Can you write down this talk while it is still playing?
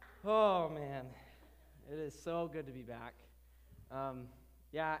Oh, man. It is so good to be back.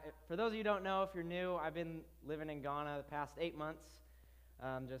 For those of you who don't know, if you're new, I've been living in Ghana the past 8 months,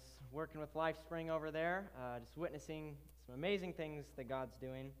 just working with LifeSpring over there, just witnessing some amazing things that God's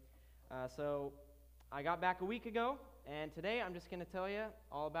doing. So I got back a week ago, and today I'm just going to tell you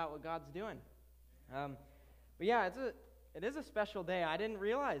all about what God's doing. It is a special day. I didn't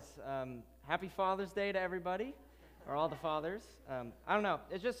realize. Happy Father's Day to everybody, or all the fathers. I don't know.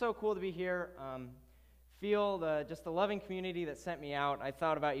 It's just so cool to be here. Feel the loving community that sent me out. I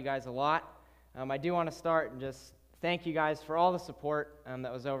thought about you guys a lot. I do want to start and just thank you guys for all the support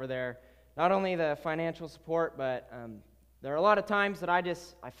that was over there. Not only the financial support, but there are a lot of times that I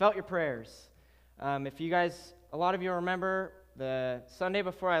felt your prayers. If you guys, a lot of you remember the Sunday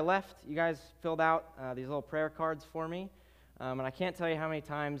before I left, you guys filled out these little prayer cards for me. And I can't tell you how many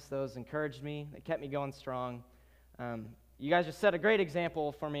times those encouraged me. They kept me going strong. You guys just set a great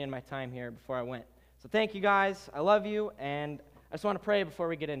example for me in my time here before I went. So thank you guys. I love you, and I just want to pray before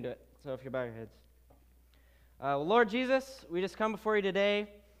we get into it. So if you bow your heads. Lord Jesus, we just come before you today.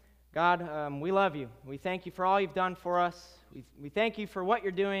 God, we love you. We thank you for all you've done for us. We thank you for what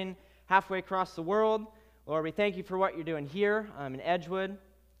you're doing halfway across the world. Lord, we thank you for what you're doing here in Edgewood.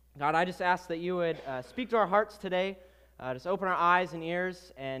 God, I just ask that you would speak to our hearts today. Just open our eyes and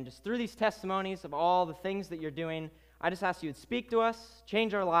ears, and just through these testimonies of all the things that you're doing, I just ask you would speak to us,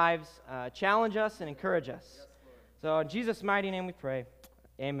 change our lives, challenge us, and encourage us. Yes, so in Jesus' mighty name we pray.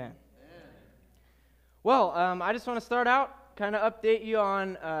 Amen. Well, I just want to start out, kind of update you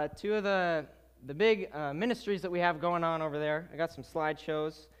on two of the big ministries that we have going on over there. I got some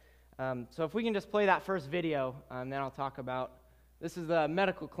slideshows. So if we can just play that first video, then I'll talk about, this is the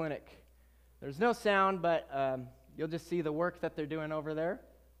medical clinic. There's no sound, but you'll just see the work that they're doing over there.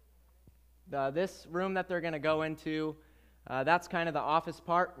 This room that they're going to go into, that's kind of the office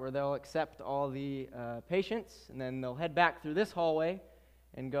part where they'll accept all the patients, and then they'll head back through this hallway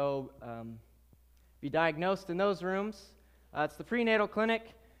and go be diagnosed in those rooms. It's the prenatal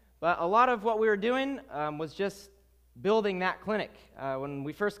clinic, but a lot of what we were doing was just building that clinic. When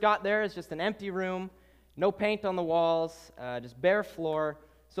we first got there, it's just an empty room, no paint on the walls, just bare floor.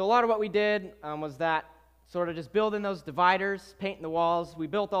 So a lot of what we did was that sort of just building those dividers, painting the walls. We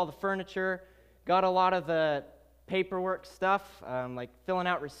built all the furniture, got a lot of the paperwork stuff, like filling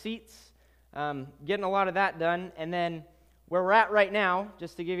out receipts, getting a lot of that done. And then where we're at right now,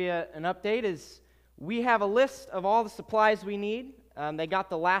 just to give you an update, is we have a list of all the supplies we need. They got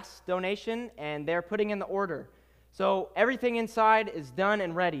the last donation, and they're putting in the order. So everything inside is done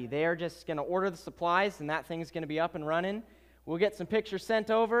and ready. They are just going to order the supplies, and that thing's going to be up and running. We'll get some pictures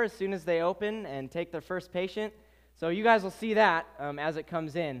sent over as soon as they open and take their first patient. So you guys will see that as it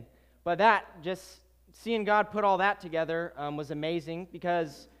comes in. But that, just seeing God put all that together was amazing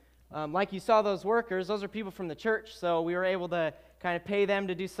because like you saw those workers, those are people from the church, so we were able to kind of pay them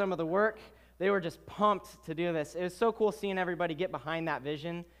to do some of the work. They were just pumped to do this. It was so cool seeing everybody get behind that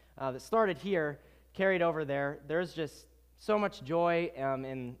vision that started here, carried over there. There's just so much joy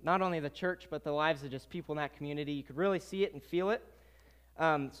in not only the church, but the lives of just people in that community. You could really see it and feel it.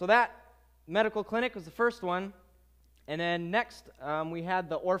 So that medical clinic was the first one. And then next, we had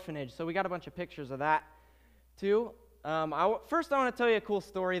the orphanage. So we got a bunch of pictures of that, too. First, I want to tell you a cool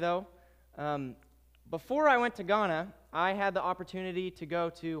story, though. Before I went to Ghana, I had the opportunity to go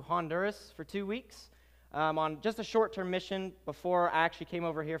to Honduras for 2 weeks on just a short-term mission before I actually came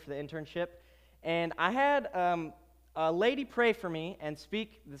over here for the internship. And I had a lady pray for me and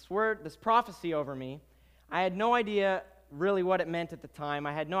speak this word, this prophecy over me. I had no idea really what it meant at the time.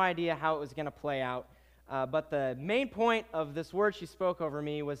 I had no idea how it was going to play out. But the main point of this word she spoke over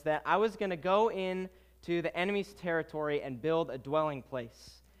me was that I was going to go into the enemy's territory and build a dwelling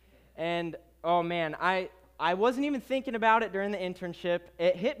place. And, oh man, I wasn't even thinking about it during the internship.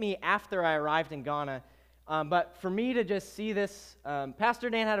 It hit me after I arrived in Ghana. But for me to just see this, Pastor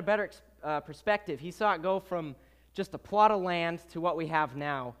Dan had a better perspective. He saw it go from just a plot of land to what we have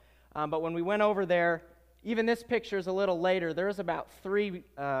now. But when we went over there, even this picture is a little later. There's about 3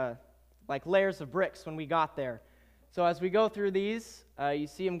 layers of bricks when we got there. So as we go through these, you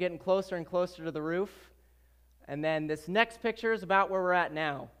see them getting closer and closer to the roof. And then this next picture is about where we're at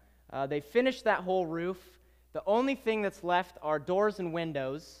now. They finished that whole roof. The only thing that's left are doors and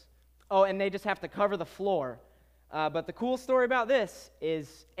windows. Oh, and they just have to cover the floor. But the cool story about this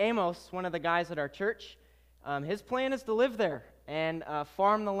is Amos, one of the guys at our church, his plan is to live there and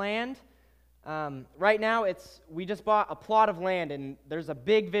farm the land. Right now, we just bought a plot of land, and there's a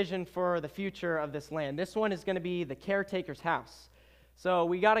big vision for the future of this land. This one is going to be the caretaker's house. So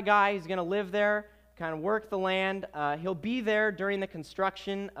we got a guy who's going to live there. kind of work the land. He'll be there during the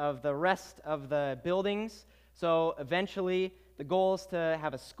construction of the rest of the buildings. So eventually, the goal is to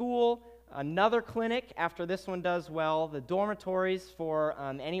have a school, another clinic after this one does well, the dormitories for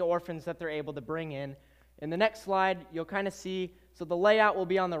any orphans that they're able to bring in. In the next slide, you'll kind of see, so the layout will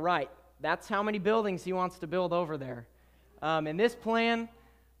be on the right. That's how many buildings he wants to build over there. And this plan,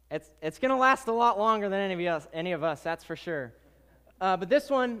 it's going to last a lot longer than any of us, that's for sure. But this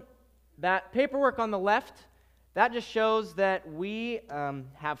one, that paperwork on the left, that just shows that we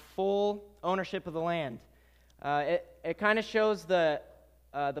have full ownership of the land. It kind of shows the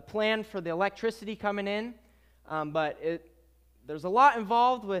plan for the electricity coming in, but there's a lot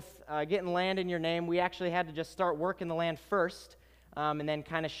involved with getting land in your name. We actually had to just start working the land first, and then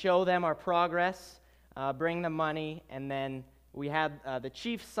kind of show them our progress, bring them money, and then we had the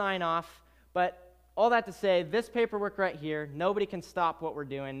chief sign off. But all that to say, this paperwork right here, nobody can stop what we're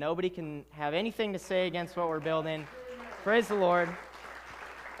doing. Nobody can have anything to say against what we're building. Praise the Lord.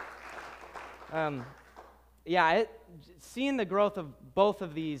 Seeing the growth of both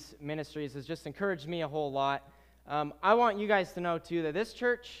of these ministries has just encouraged me a whole lot. I want you guys to know, too, that this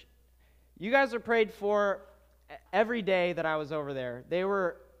church, you guys are prayed for every day that I was over there. They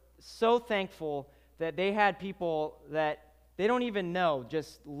were so thankful that they had people that they don't even know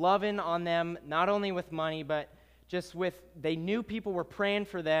just loving on them, not only with money, but just they knew people were praying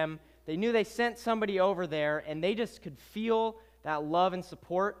for them. They knew they sent somebody over there, and they just could feel that love and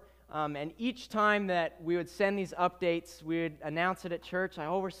support. And each time that we would send these updates, we would announce it at church,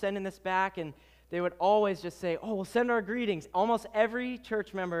 we're sending this back, and they would always just say, we'll send our greetings. Almost every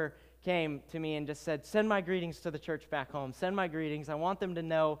church member came to me and just said, send my greetings to the church back home. Send my greetings. I want them to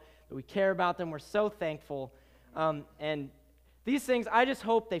know that we care about them. We're so thankful. And these things, I just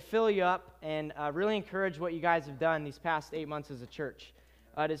hope they fill you up and really encourage what you guys have done these past 8 months as a church.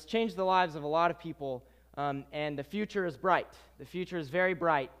 It has changed the lives of a lot of people, and the future is bright. The future is very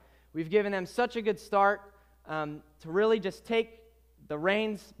bright. We've given them such a good start to really just take the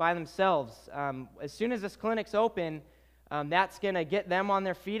reins by themselves. As soon as this clinic's open, that's going to get them on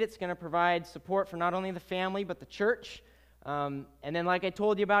their feet. It's going to provide support for not only the family, but the church. And then like I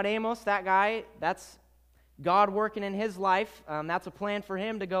told you about Amos, that guy, that's God working in his life. That's a plan for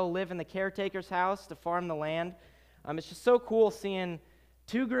him to go live in the caretaker's house, to farm the land. It's just so cool seeing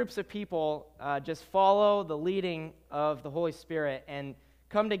two groups of people just follow the leading of the Holy Spirit and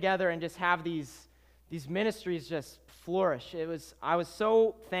come together and just have these ministries just flourish. I was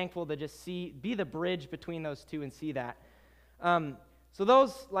so thankful to just be the bridge between those two and see that. So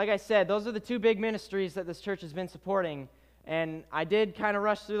those, like I said, those are the two big ministries that this church has been supporting. And I did kind of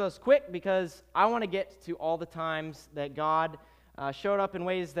rush through those quick because I want to get to all the times that God showed up in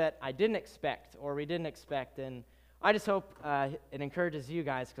ways that I didn't expect or we didn't expect. And I just hope it encourages you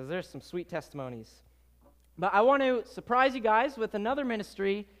guys because there's some sweet testimonies. But I want to surprise you guys with another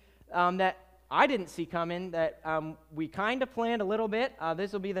ministry that I didn't see coming, that we kind of planned a little bit.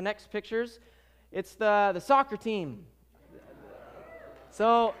 This will be the next pictures. It's the soccer team.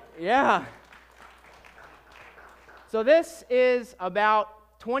 So, yeah. So this is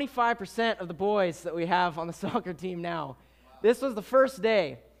about 25% of the boys that we have on the soccer team now. This was the first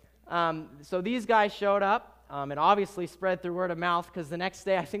day. So these guys showed up. It obviously spread through word of mouth because the next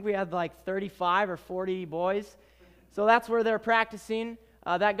day I think we had like 35 or 40 boys. So that's where they're practicing.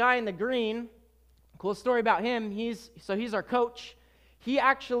 That guy in the green, cool story about him, he's our coach. He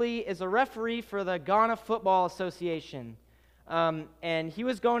actually is a referee for the Ghana Football Association. And he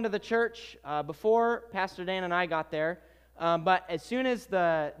was going to the church before Pastor Dan and I got there. But as soon as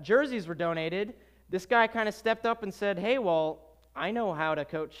the jerseys were donated, this guy kind of stepped up and said, hey, well, I know how to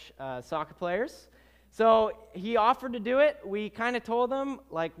coach soccer players. So he offered to do it. We kind of told him,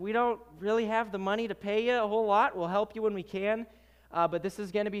 like, we don't really have the money to pay you a whole lot. We'll help you when we can. But this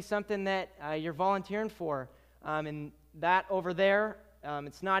is going to be something that you're volunteering for. And that over there,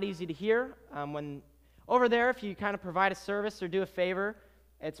 it's not easy to hear. Over there, if you kind of provide a service or do a favor,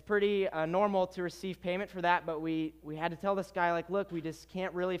 it's pretty normal to receive payment for that. But we had to tell this guy, like, look, we just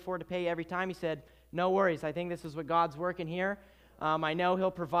can't really afford to pay you every time. He said, no worries. I think this is what God's working here. I know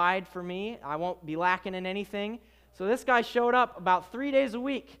he'll provide for me. I won't be lacking in anything. So this guy showed up about 3 days a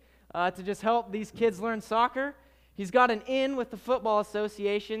week to just help these kids learn soccer. He's got an in with the Football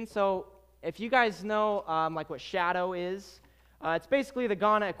Association. So if you guys know like what Shadow is, it's basically the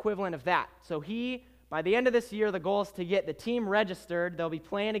Ghana equivalent of that. So by the end of this year, the goal is to get the team registered. They'll be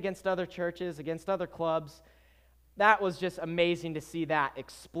playing against other churches, against other clubs. That was just amazing to see that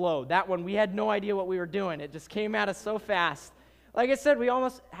explode. That one, we had no idea what we were doing. It just came at us so fast. Like I said, we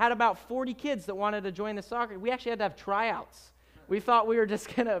almost had about 40 kids that wanted to join the soccer. We actually had to have tryouts. We thought we were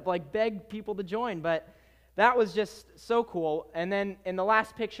just going to like beg people to join, but that was just so cool. And then in the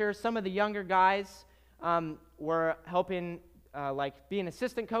last picture, some of the younger guys were helping like being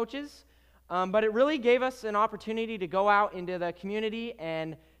assistant coaches. But it really gave us an opportunity to go out into the community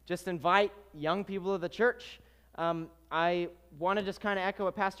and just invite young people to the church. I want to just kind of echo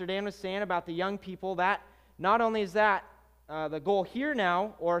what Pastor Dan was saying about the young people. That not only is that the goal here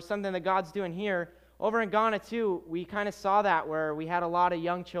now, or something that God's doing here, over in Ghana too, we kind of saw that where we had a lot of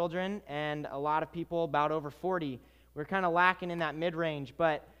young children and a lot of people about over 40. We're kind of lacking in that mid-range,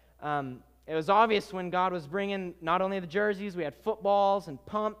 but it was obvious when God was bringing not only the jerseys, we had footballs and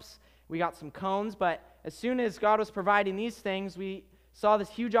pumps, we got some cones, but as soon as God was providing these things, we saw this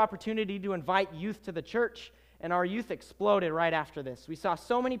huge opportunity to invite youth to the church, and our youth exploded right after this. We saw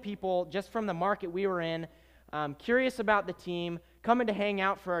so many people just from the market we were in, curious about the team, coming to hang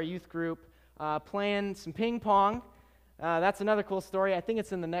out for our youth group, playing some ping pong. That's another cool story. I think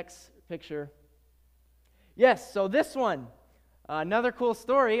it's in the next picture. Yes, so this one, another cool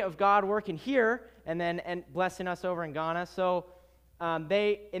story of God working here and blessing us over in Ghana. So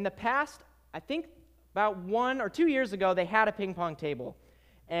they, in the past, I think about 1 or 2 years ago, they had a ping pong table.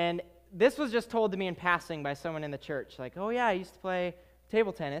 And this was just told to me in passing by someone in the church. Like, oh yeah, I used to play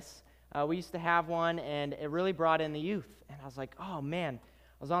table tennis. We used to have one, and it really brought in the youth. And I was like, oh man.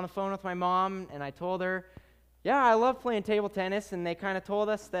 I was on the phone with my mom, and I told her, yeah, I love playing table tennis. And they kind of told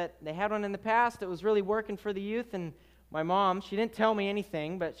us that they had one in the past. It was really working for the youth. And my mom, she didn't tell me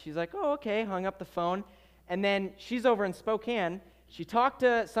anything, but she's like, oh, okay, hung up the phone. And then she's over in Spokane. She talked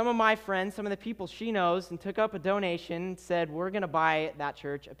to some of my friends, some of the people she knows, and took up a donation and said, we're going to buy that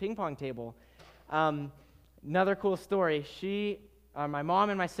church a ping pong table. Another cool story. My mom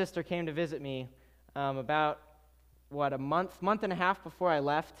and my sister came to visit me about, a month and a half before I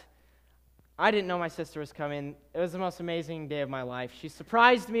left. I didn't know my sister was coming. It was the most amazing day of my life. She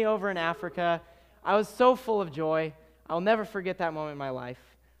surprised me over in Africa. I was so full of joy. I'll never forget that moment in my life.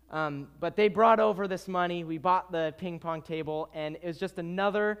 But they brought over this money. We bought the ping pong table, and it was just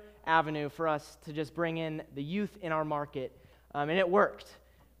another avenue for us to just bring in the youth in our market, and it worked.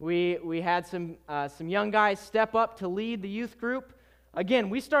 We had some young guys step up to lead the youth group. Again,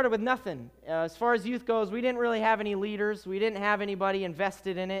 we started with nothing. As far as youth goes, we didn't really have any leaders. We didn't have anybody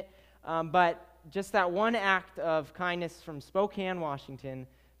invested in it, but just that one act of kindness from Spokane, Washington,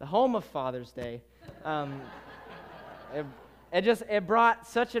 the home of Father's Day, It brought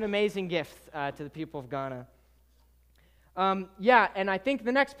such an amazing gift to the people of Ghana. And I think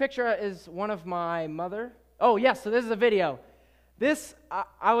the next picture is one of my mother. Oh, yes, so this is a video. This,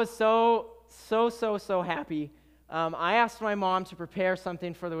 I was so happy. I asked my mom to prepare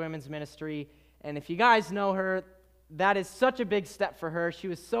something for the women's ministry, and if you guys know her, that is such a big step for her. She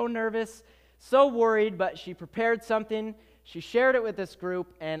was so nervous, so worried, but she prepared something. She shared it with this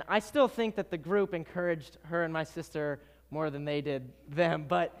group, and I still think that the group encouraged her and my sister more than they did them.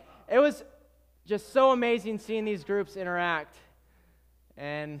 But it was just so amazing seeing these groups interact.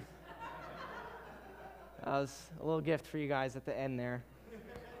 And that was a little gift for you guys at the end there.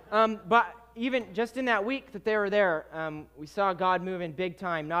 But even just in that week that they were there, we saw God moving big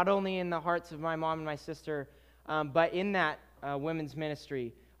time, not only in the hearts of my mom and my sister, but in that women's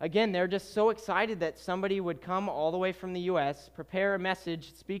ministry. Again, they're just so excited that somebody would come all the way from the U.S., prepare a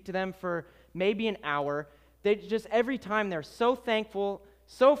message, speak to them for maybe an hour. They just, every time, they're so thankful,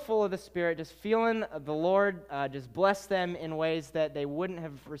 so full of the Spirit, just feeling the Lord just bless them in ways that they wouldn't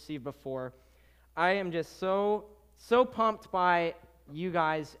have received before. I am just so pumped by you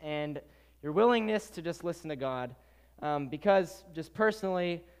guys and your willingness to just listen to God, because just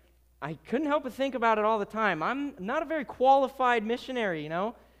personally, I couldn't help but think about it all the time. I'm not a very qualified missionary, you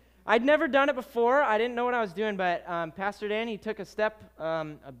know. I'd never done it before. I didn't know what I was doing, but Pastor Dan, he took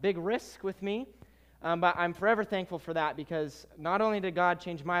a big risk with me. But I'm forever thankful for that, because not only did God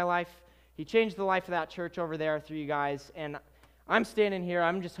change my life, He changed the life of that church over there through you guys. And I'm standing here.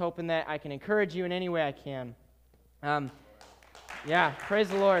 I'm just hoping that I can encourage you in any way I can. Praise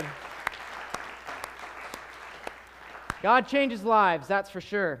the Lord. God changes lives, that's for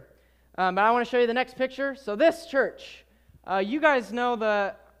sure. But I want to show you the next picture. So this church, you guys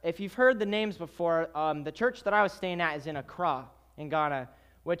know if you've heard the names before, the church that I was staying at is in Accra in Ghana,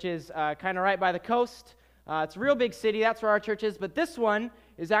 which is kind of right by the coast. It's a real big city. That's where our church is. But this one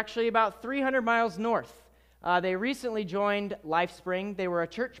is actually about 300 miles north. They recently joined LifeSpring. They were a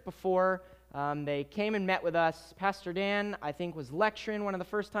church before. They came and met with us. Pastor Dan, I think, was lecturing one of the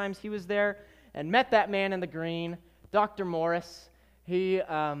first times he was there, and met that man in the green, Dr. Morris. He,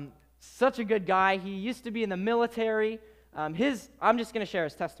 such a good guy. He used to be in the military. I'm just going to share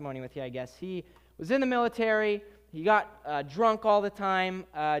his testimony with you, I guess. He was in the military, He got drunk all the time,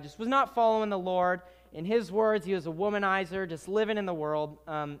 just was not following the Lord. In his words, he was a womanizer, just living in the world.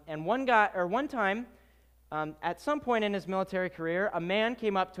 And one time, at some point in his military career, a man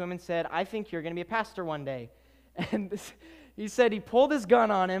came up to him and said, "I think you're going to be a pastor one day." And he said he pulled his gun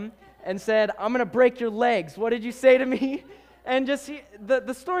on him and said, "I'm going to break your legs. What did you say to me?" And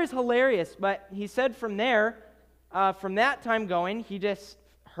the story's hilarious, but he said from there, from that time going, he just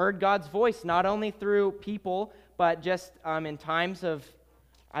heard God's voice, not only through people, but just in times of,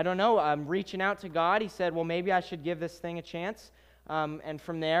 reaching out to God. He said, well, maybe I should give this thing a chance. And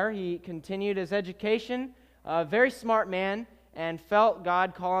from there, he continued his education, a very smart man, and felt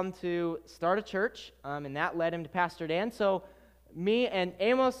God call him to start a church, and that led him to Pastor Dan. So me and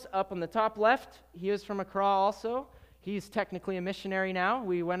Amos up on the top left, he was from Accra also. He's technically a missionary now.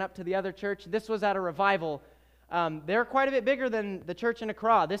 We went up to the other church. This was at a revival. They're quite a bit bigger than the church in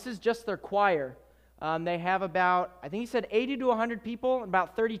Accra. This is just their choir. They have about, I think he said 80 to 100 people, and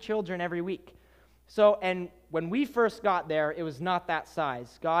about 30 children every week. So, and when we first got there, it was not that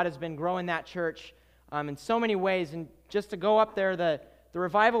size. God has been growing that church in so many ways. And just to go up there, the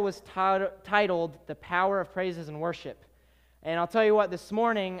revival was titled "The Power of Praises and Worship." And I'll tell you what, this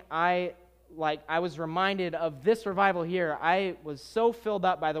morning, I was reminded of this revival here. I was so filled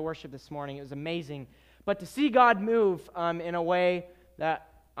up by the worship this morning. It was amazing. But to see God move in a way that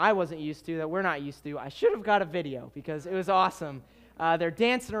I wasn't used to, that we're not used to, I should have got a video because it was awesome. They're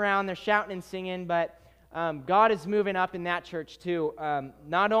dancing around, they're shouting and singing, but God is moving up in that church too.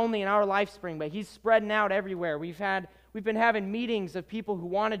 Not only in our LifeSpring, but He's spreading out everywhere. We've been having meetings of people who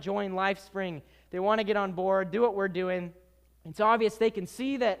want to join LifeSpring. They want to get on board, do what we're doing. It's obvious they can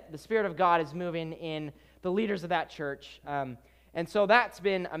see that the Spirit of God is moving in the leaders of that church. And so that's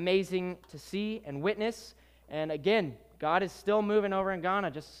been amazing to see and witness. And again, God is still moving over in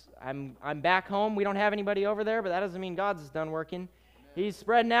Ghana. I'm back home. We don't have anybody over there, but that doesn't mean God's done working. He's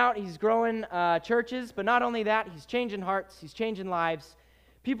spreading out. He's growing churches. But not only that, He's changing hearts. He's changing lives.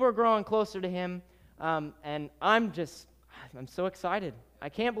 People are growing closer to Him. And I'm so excited. I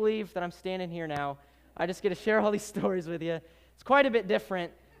can't believe that I'm standing here now. I just get to share all these stories with you. It's quite a bit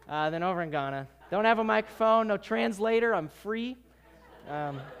different than over in Ghana. Don't have a microphone, no translator. I'm free.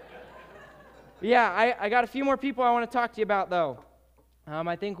 I got a few more people I want to talk to you about, though.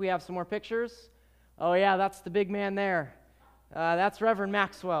 I think we have some more pictures. Oh, yeah, that's the big man there. That's Reverend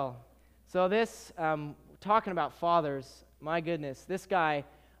Maxwell. So this, talking about fathers, my goodness, this guy,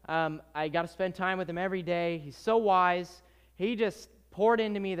 I got to spend time with him every day. He's so wise. He just poured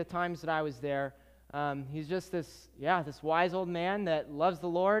into me the times that I was there. He's just this wise old man that loves the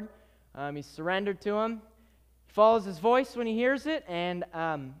Lord. He's surrendered to Him. He follows His voice when he hears it, and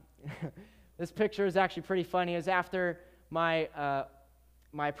this picture is actually pretty funny. It was after my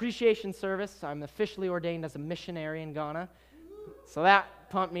appreciation service. I'm officially ordained as a missionary in Ghana, so that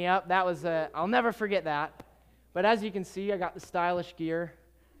pumped me up. That was I'll never forget that. But as you can see, I got the stylish gear.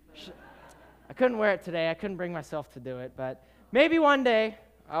 I couldn't wear it today. I couldn't bring myself to do it, but maybe one day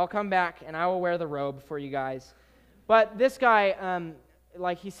I'll come back and I will wear the robe for you guys. But this guy,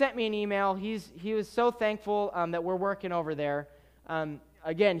 he sent me an email. He was so thankful that we're working over there.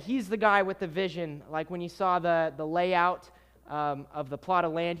 Again, he's the guy with the vision. Like when you saw the layout of the plot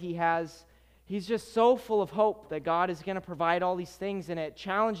of land he has, he's just so full of hope that God is going to provide all these things, and it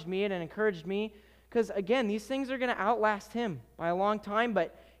challenged me and it encouraged me because, again, these things are going to outlast him by a long time,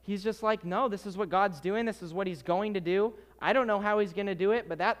 but he's just like, no, this is what God's doing. This is what He's going to do. I don't know how He's going to do it,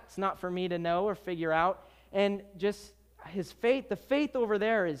 but that's not for me to know or figure out. And just his faith, the faith over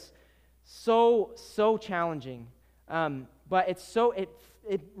there is so challenging. But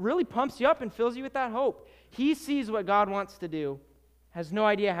it really pumps you up and fills you with that hope. He sees what God wants to do, has no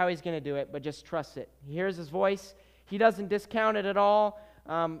idea how He's going to do it, but just trusts it. He hears His voice. He doesn't discount it at all.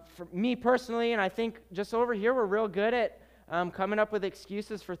 For me personally, and I think just over here, we're real good at coming up with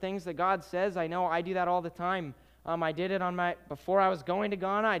excuses for things that God says. I know I do that all the time. I did it before I was going to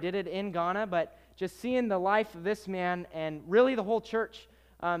Ghana. I did it in Ghana, but just seeing the life of this man and really the whole church,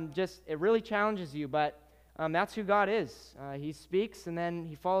 it really challenges you. But that's who God is. He speaks and then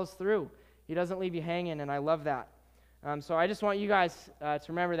He follows through. He doesn't leave you hanging, and I love that. So I just want you guys to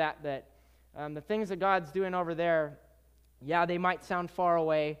remember that the things that God's doing over there, yeah, they might sound far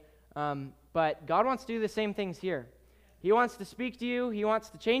away, but God wants to do the same things here. He wants to speak to you. He wants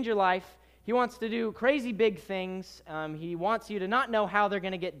to change your life. He wants to do crazy big things. He wants you to not know how they're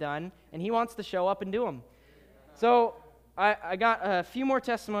going to get done, and He wants to show up and do them. So I got a few more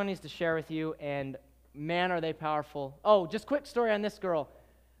testimonies to share with you, and man, are they powerful. Oh, just quick story on this girl.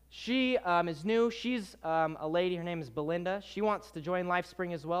 She is new. She's a lady. Her name is Belinda. She wants to join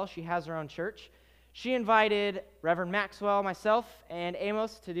LifeSpring as well. She has her own church. she invited Reverend Maxwell, myself, and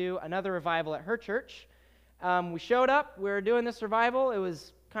Amos to do another revival at her church. We showed up. We were doing this revival. It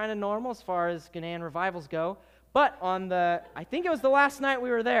was kind of normal as far as Ghanaian revivals go. But I think it was the last night we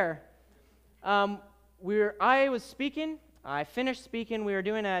were there, I was speaking. I finished speaking. We were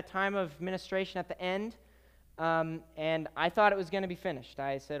doing a time of ministration at the end, and I thought it was going to be finished.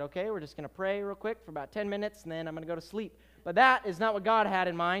 I said, okay, we're just going to pray real quick for about 10 minutes, and then I'm going to go to sleep. But that is not what God had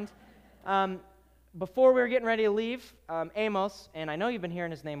in mind. Before we were getting ready to leave, Amos, and I know you've been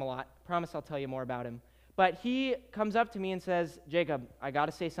hearing his name a lot. Promise I'll tell you more about him. But he comes up to me and says, Jacob, I got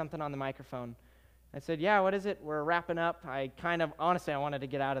to say something on the microphone. I said, yeah, what is it? We're wrapping up. Honestly, I wanted to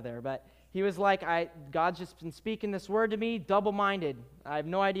get out of there, but he was like, God's just been speaking this word to me, double-minded. I have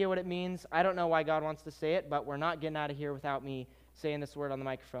no idea what it means. I don't know why God wants to say it, but we're not getting out of here without me saying this word on the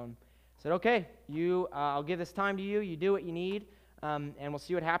microphone. I said, okay, I'll give this time to you. You do what you need, and we'll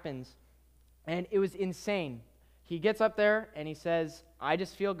see what happens. And it was insane. He gets up there, and he says, I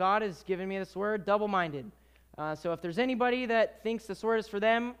just feel God has given me this word, double-minded. So if there's anybody that thinks this word is for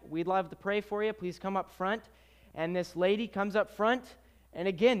them, we'd love to pray for you. Please come up front. And this lady comes up front. And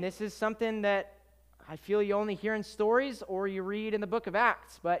again, this is something that I feel you only hear in stories or you read in the book of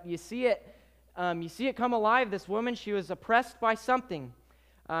Acts, but you see it come alive. This woman, she was oppressed by something.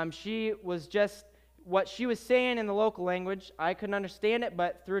 She was just, what she was saying in the local language, I couldn't understand it,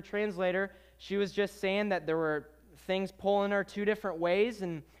 but through a translator, she was just saying that there were things pulling her two different ways,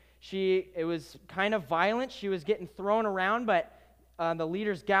 and it was kind of violent. She was getting thrown around, but the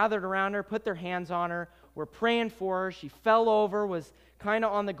leaders gathered around her, put their hands on her, were praying for her. She fell over, was kind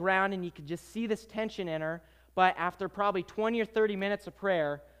of on the ground, and you could just see this tension in her. But after probably 20 or 30 minutes of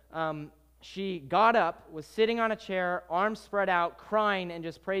prayer, she got up, was sitting on a chair, arms spread out, crying and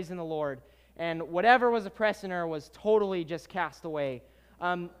just praising the Lord. And whatever was oppressing her was totally just cast away.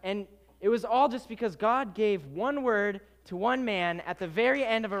 And it was all just because God gave one word to one man at the very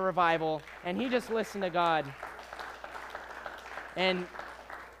end of a revival, and he just listened to God. And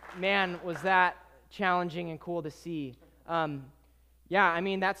man, was that challenging and cool to see. Yeah, I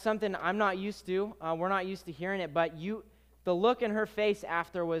mean, that's something I'm not used to. We're not used to hearing it, but the look in her face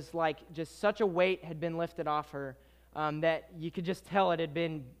after was like just such a weight had been lifted off her that you could just tell it had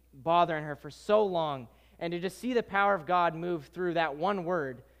been bothering her for so long. And to just see the power of God move through that one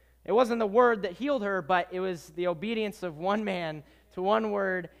word. It wasn't the word that healed her, but it was the obedience of one man to one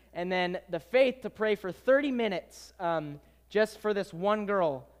word, and then the faith to pray for 30 minutes just for this one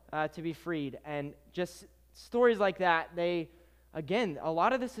girl to be freed. And just stories like that, again, a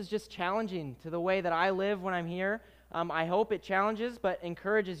lot of this is just challenging to the way that I live when I'm here. I hope it challenges, but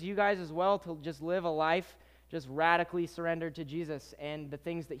encourages you guys as well to just live a life just radically surrendered to Jesus and the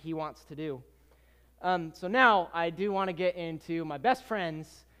things that he wants to do. So now I do want to get into my best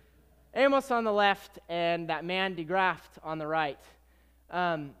friends, Amos on the left and that man DeGraft on the right.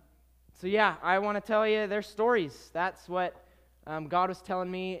 So yeah, I want to tell you their stories. That's what God was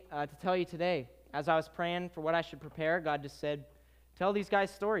telling me to tell you today. As I was praying for what I should prepare, God just said, tell these guys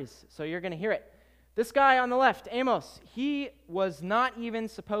stories, so you're going to hear it. This guy on the left, Amos, he was not even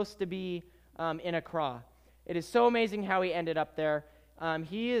supposed to be in Accra. It is so amazing how he ended up there.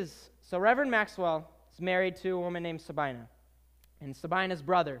 So Reverend Maxwell is married to a woman named Sabina, and Sabina's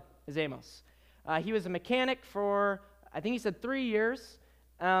brother is Amos. He was a mechanic for, I think he said 3 years,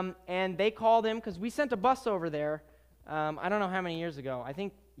 and they called him, because we sent a bus over there, I don't know how many years ago. I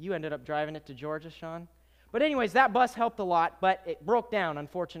think you ended up driving it to Georgia, Sean. But anyways, that bus helped a lot, but it broke down,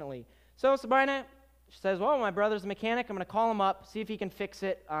 unfortunately. So Sabina says, well, my brother's a mechanic. I'm going to call him up, see if he can fix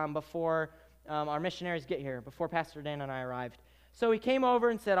it before our missionaries get here, before Pastor Dan and I arrived. So he came over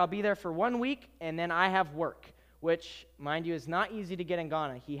and said, I'll be there for 1 week, and then I have work, which, mind you, is not easy to get in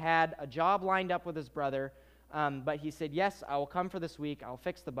Ghana. He had a job lined up with his brother, but he said, yes, I will come for this week. I'll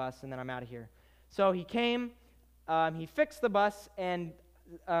fix the bus, and then I'm out of here. So he came, he fixed the bus, and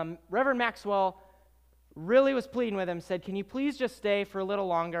Reverend Maxwell really was pleading with him, said, can you please just stay for a little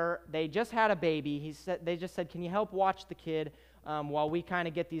longer? They just had a baby. They just said, can you help watch the kid while we kind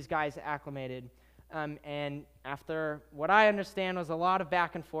of get these guys acclimated? And after what I understand was a lot of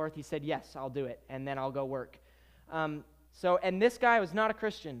back and forth, he said, yes, I'll do it, and then I'll go work. And this guy was not a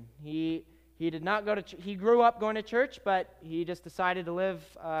Christian. He did not go to he grew up going to church, but he just decided to live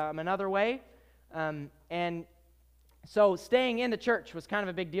another way. And so staying in the church was kind of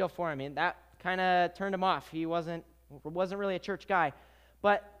a big deal for him, and that kind of turned him off. He wasn't really a church guy.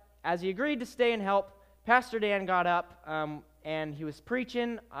 But as he agreed to stay and help, Pastor Dan got up, and he was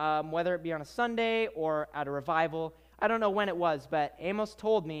preaching, whether it be on a Sunday or at a revival. I don't know when it was, but Amos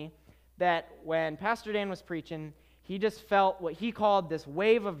told me that when Pastor Dan was preaching, he just felt what he called this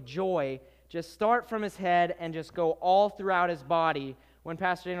wave of joy just start from his head and just go all throughout his body when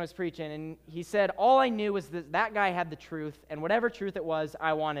Pastor Dan was preaching. And he said, all I knew was that guy had the truth, and whatever truth it was,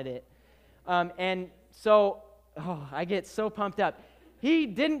 I wanted it. And so, I get so pumped up. He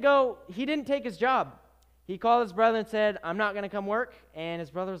didn't take his job. He called his brother and said, I'm not going to come work. And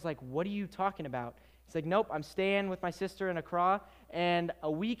his brother was like, what are you talking about? He's like, nope, I'm staying with my sister in Accra. And a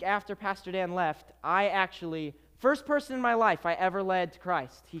week after Pastor Dan left, first person in my life I ever led to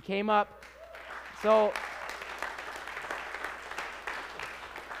Christ. He came up. So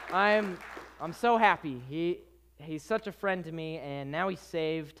I'm so happy. He's such a friend to me, and now he's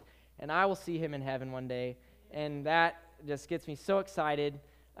saved, and I will see him in heaven one day. And that just gets me so excited.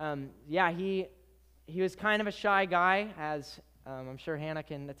 He was kind of a shy guy, as I'm sure Hannah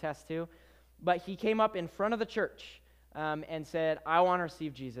can attest to. But he came up in front of the church and said, I want to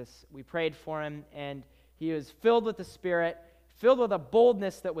receive Jesus. We prayed for him, and he was filled with the Spirit, filled with a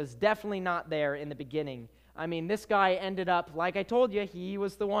boldness that was definitely not there in the beginning. I mean, this guy ended up, like I told you, he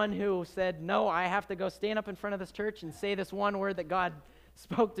was the one who said, no, I have to go stand up in front of this church and say this one word that God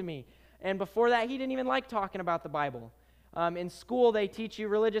spoke to me. And before that, he didn't even like talking about the Bible. In school, they teach you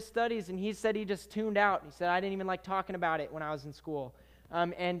religious studies, and he said he just tuned out. He said, I didn't even like talking about it when I was in school.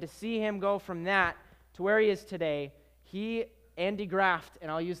 And to see him go from that to where he is today, he and DeGraft, and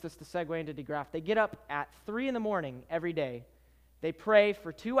I'll use this to segue into DeGraft, they get up at 3 in the morning every day. They pray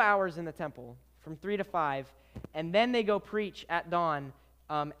for 2 hours in the temple, from 3 to 5, and then they go preach at dawn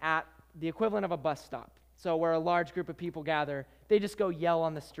at the equivalent of a bus stop. So where a large group of people gather, they just go yell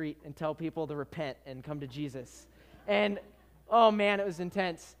on the street and tell people to repent and come to Jesus. And, oh man, it was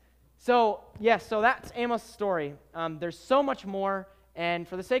intense. So that's Amos' story. There's so much more, and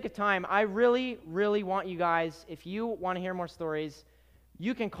for the sake of time, I really, really want you guys, if you want to hear more stories,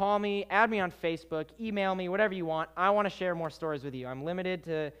 you can call me, add me on Facebook, email me, whatever you want. I want to share more stories with you. I'm limited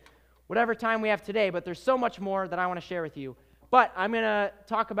to whatever time we have today, but there's so much more that I want to share with you. But I'm going to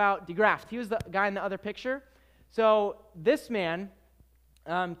talk about DeGraft. He was the guy in the other picture. So this man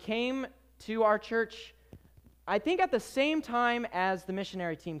came to our church, I think at the same time as the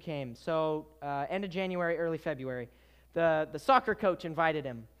missionary team came. So end of January, early February. The soccer coach invited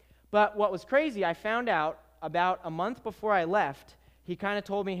him. But what was crazy, I found out about a month before I left, he kind of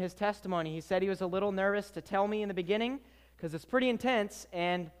told me his testimony. He said he was a little nervous to tell me in the beginning because it's pretty intense,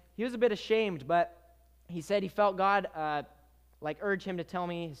 and he was a bit ashamed, but he said he felt God urge him to tell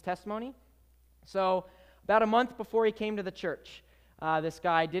me his testimony. So about a month before he came to the church, this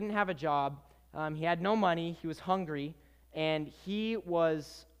guy didn't have a job. He had no money. He was hungry, and he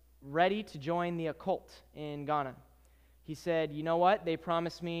was ready to join the occult in Ghana. He said, you know what? They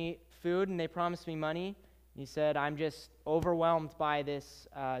promised me food and they promised me money. He said, I'm just overwhelmed by this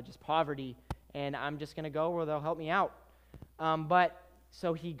just poverty, and I'm just going to go where they'll help me out.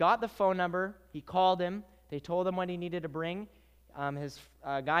 So he got the phone number. He called him. They told him what he needed to bring. His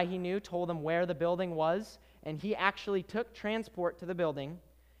guy he knew told him where the building was, and he actually took transport to the building,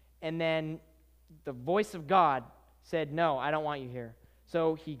 and then the voice of God said, no, I don't want you here.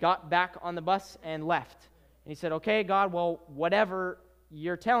 So he got back on the bus and left. And he said, okay, God, well, whatever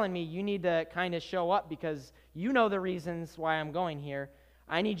you're telling me, you need to kind of show up because you know the reasons why I'm going here.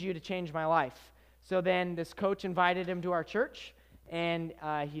 I need you to change my life. So then this coach invited him to our church, and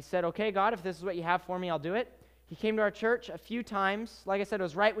he said, okay, God, if this is what you have for me, I'll do it. He came to our church a few times. Like I said, it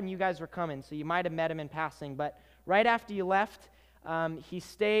was right when you guys were coming, so you might have met him in passing. But right after you left, he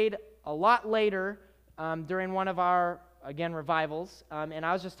stayed a lot later during one of our, again, revivals, and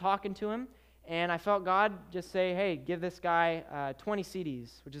I was just talking to him, and I felt God just say, hey, give this guy 20 CDs,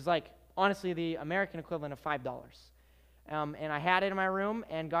 which is like, honestly, the American equivalent of $5. And I had it in my room,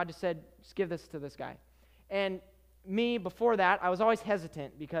 and God just said, just give this to this guy. And me, before that, I was always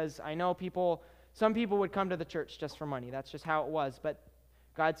hesitant because I know some people would come to the church just for money. That's just how it was. But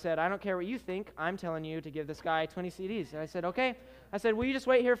God said, I don't care what you think. I'm telling you to give this guy 20 CDs. And I said, okay. I said, will you just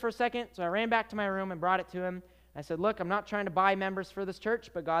wait here for a second? So I ran back to my room and brought it to him. I said, look, I'm not trying to buy members for this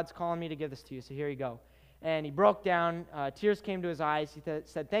church, but God's calling me to give this to you, so here you go. And he broke down. Tears came to his eyes. He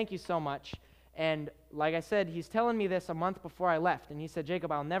said, thank you so much. And like I said, he's telling me this a month before I left. And he said,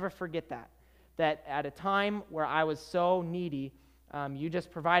 Jacob, I'll never forget that at a time where I was so needy, you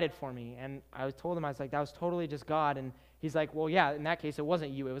just provided for me. And I told him, I was like, that was totally just God. And he's like, well, yeah, in that case, it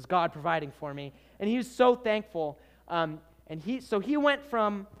wasn't you. It was God providing for me. And he was so thankful. So he went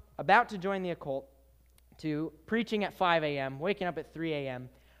from about to join the occult to preaching at 5 a.m., waking up at 3 a.m.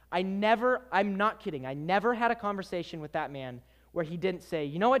 I'm not kidding, I never had a conversation with that man where he didn't say,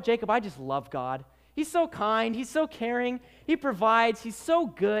 you know what, Jacob, I just love God. He's so kind, he's so caring, he provides, he's so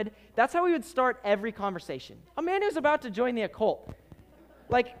good. That's how we would start every conversation. A man who's about to join the occult.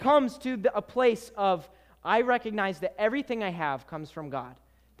 like comes to a place of, I recognize that everything I have comes from God.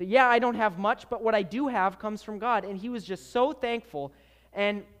 That, yeah, I don't have much, but what I do have comes from God. And he was just so thankful.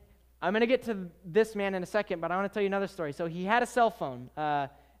 And I'm going to get to this man in a second, but I want to tell you another story. So he had a cell phone. It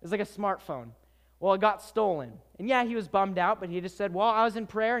was like a smartphone. Well, it got stolen. And yeah, he was bummed out, but he just said, well, I was in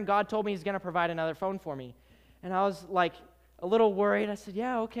prayer, and God told me he's going to provide another phone for me. And I was like a little worried. I said,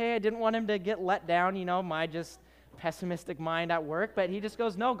 yeah, okay. I didn't want him to get let down, my just pessimistic mind at work. But he just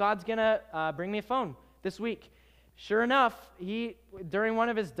goes, no, God's going to bring me a phone this week. Sure enough, during one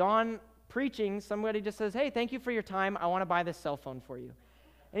of his dawn preachings, somebody just says, hey, thank you for your time. I want to buy this cell phone for you.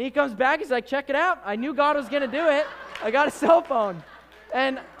 And he comes back, he's like, check it out. I knew God was going to do it. I got a cell phone.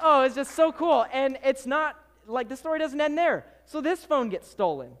 And, it's just so cool. And it's not, like, the story doesn't end there. So this phone gets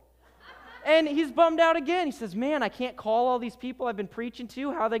stolen. And he's bummed out again. He says, man, I can't call all these people I've been preaching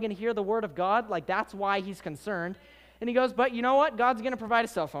to. How are they going to hear the word of God? Like, that's why he's concerned. And he goes, but you know what? God's going to provide a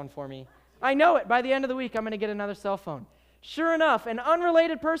cell phone for me. I know it. By the end of the week, I'm going to get another cell phone. Sure enough, an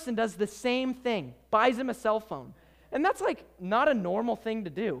unrelated person does the same thing, buys him a cell phone. And that's, like, not a normal thing to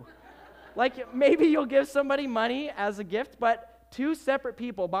do. Like, maybe you'll give somebody money as a gift, but two separate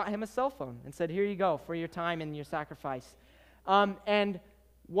people bought him a cell phone and said, here you go for your time and your sacrifice. And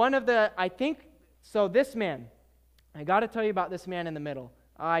one of this man, I got to tell you about this man in the middle.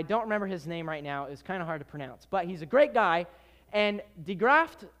 I don't remember his name right now. It was kind of hard to pronounce. But he's a great guy. And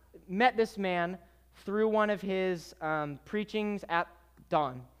DeGraft met this man through one of his preachings at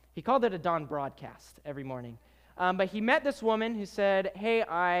dawn. He called it a dawn broadcast every morning. But he met this woman who said,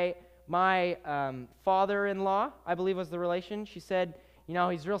 hey, my father-in-law, I believe was the relation, she said,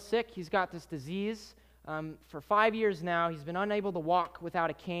 he's real sick. He's got this disease. For 5 years now, he's been unable to walk without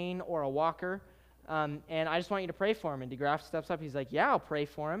a cane or a walker. And I just want you to pray for him. And DeGraff steps up. He's like, yeah, I'll pray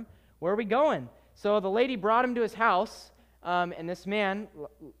for him. Where are we going? So the lady brought him to his house. And this man,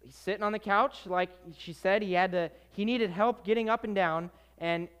 he's sitting on the couch. Like she said, he needed help getting up and down.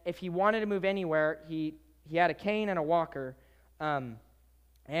 And if he wanted to move anywhere, he had a cane and a walker.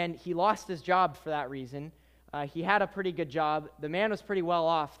 And he lost his job for that reason. He had a pretty good job. The man was pretty well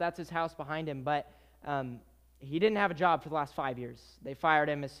off. That's his house behind him. But he didn't have a job for the last 5 years. They fired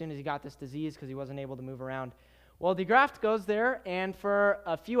him as soon as he got this disease because he wasn't able to move around. Well, DeGraft goes there, and for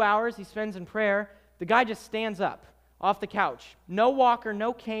a few hours he spends in prayer. The guy just stands up off the couch. No walker,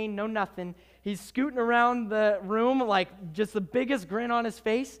 no cane, no nothing. He's scooting around the room like just the biggest grin on his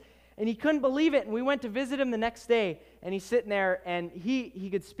face. And he couldn't believe it. And we went to visit him the next day. And he's sitting there, and he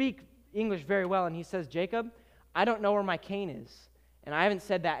could speak English very well. And he says, Jacob, I don't know where my cane is. And I haven't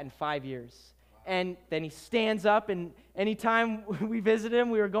said that in 5 years. And then he stands up, and anytime we visited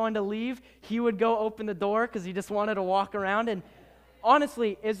him, we were going to leave, he would go open the door because he just wanted to walk around. And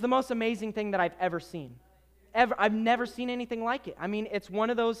honestly, it's the most amazing thing that I've ever seen. I've never seen anything like it. I mean, it's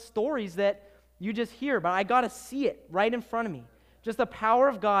one of those stories that you just hear, but I got to see it right in front of me. Just the power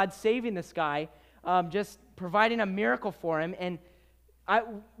of God saving this guy, just providing a miracle for him. And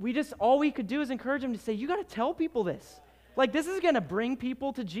all we could do is encourage him to say, you got to tell people this. Like, this is going to bring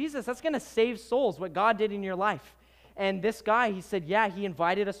people to Jesus. That's going to save souls, what God did in your life. And this guy, he said, yeah, he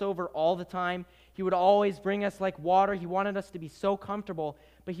invited us over all the time. He would always bring us like water. He wanted us to be so comfortable.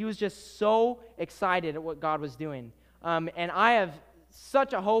 But he was just so excited at what God was doing. And I have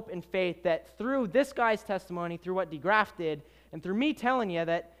such a hope and faith that through this guy's testimony, through what DeGraff did, and through me telling you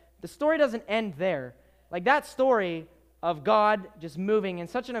that the story doesn't end there. Like, that story of God just moving in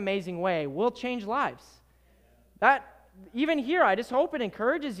such an amazing way will change lives. That, even here, I just hope it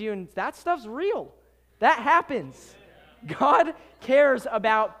encourages you, and that stuff's real. That happens. God cares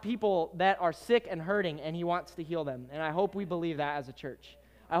about people that are sick and hurting, and he wants to heal them. And I hope we believe that as a church.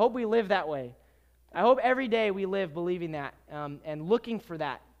 I hope we live that way. I hope every day we live believing that and looking for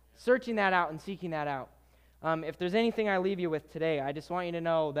that, searching that out and seeking that out. If there's anything I leave you with today, I just want you to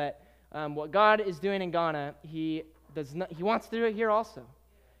know that what God is doing in Ghana, He wants to do it here also.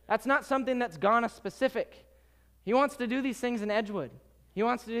 That's not something that's Ghana specific. He wants to do these things in Edgewood. He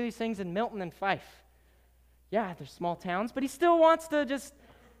wants to do these things in Milton and Fife. Yeah, they're small towns, but he still wants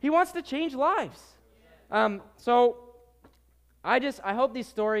to change lives. So I hope these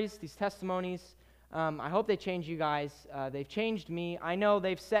stories, these testimonies, I hope they change you guys. They've changed me. I know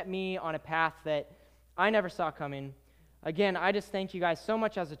they've set me on a path that I never saw coming. Again, I just thank you guys so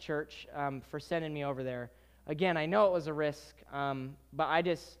much as a church for sending me over there. Again, I know it was a risk, but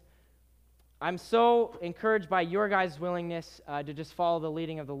I'm so encouraged by your guys' willingness to just follow the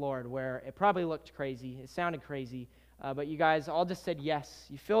leading of the Lord, where it probably looked crazy, it sounded crazy, but you guys all just said yes.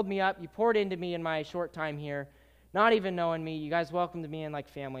 You filled me up, you poured into me in my short time here, not even knowing me. You guys welcomed me in like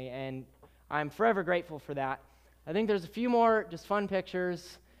family, and I'm forever grateful for that. I think there's a few more just fun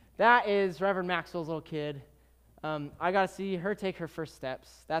pictures. That is Reverend Maxwell's little kid. I got to see her take her first steps.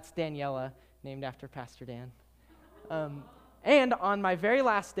 That's Daniela, named after Pastor Dan. And on my very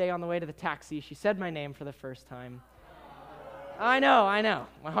last day on the way to the taxi, she said my name for the first time. I know.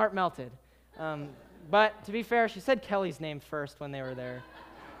 My heart melted. But to be fair, she said Kelly's name first when they were there.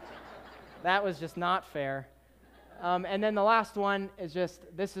 That was just not fair. And then the last one is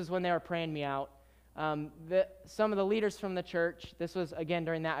this is when they were praying me out. Some of the leaders from the church, this was, again,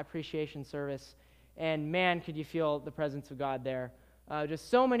 during that appreciation service, and man, could you feel the presence of God there. Just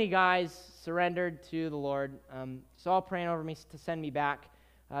so many guys surrendered to the Lord, just all praying over me to send me back,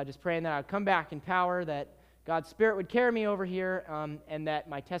 just praying that I would come back in power, that God's Spirit would carry me over here, and that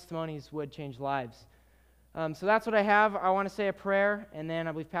my testimonies would change lives. So that's what I have. I want to say a prayer, and then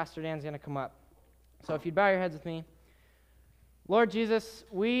I believe Pastor Dan's going to come up. So if you'd bow your heads with me. Lord Jesus,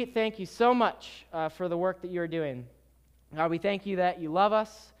 we thank you so much for the work that you're doing. God, we thank you that you love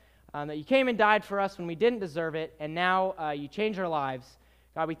us, that you came and died for us when we didn't deserve it, and now you change our lives.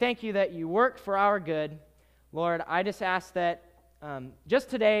 God, we thank you that you work for our good. Lord, I just ask that just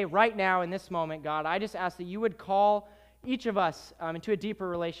today, right now, in this moment, God, I just ask that you would call each of us into a deeper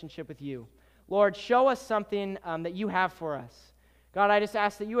relationship with you. Lord, show us something that you have for us. God, I just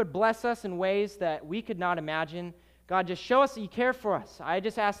ask that you would bless us in ways that we could not imagine. God, just show us that you care for us. I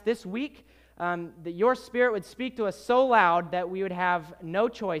just ask this week that your Spirit would speak to us so loud that we would have no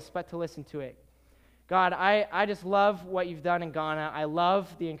choice but to listen to it. God, I just love what you've done in Ghana. I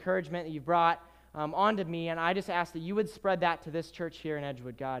love the encouragement that you've brought onto me, and I just ask that you would spread that to this church here in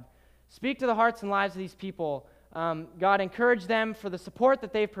Edgewood, God. Speak to the hearts and lives of these people. God, encourage them for the support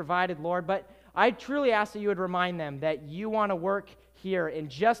that they've provided, Lord, but I truly ask that you would remind them that you want to work here in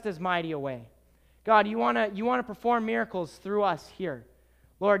just as mighty a way. God, you want to perform miracles through us here.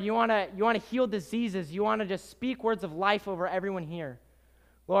 Lord, you want to heal diseases. You want to just speak words of life over everyone here.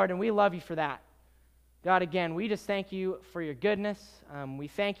 Lord, and we love you for that. God, again, we just thank you for your goodness. We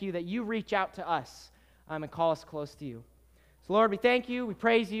thank you that you reach out to us and call us close to you. So, Lord, we thank you, we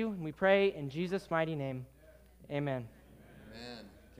praise you, and we pray in Jesus' mighty name. Amen. Amen.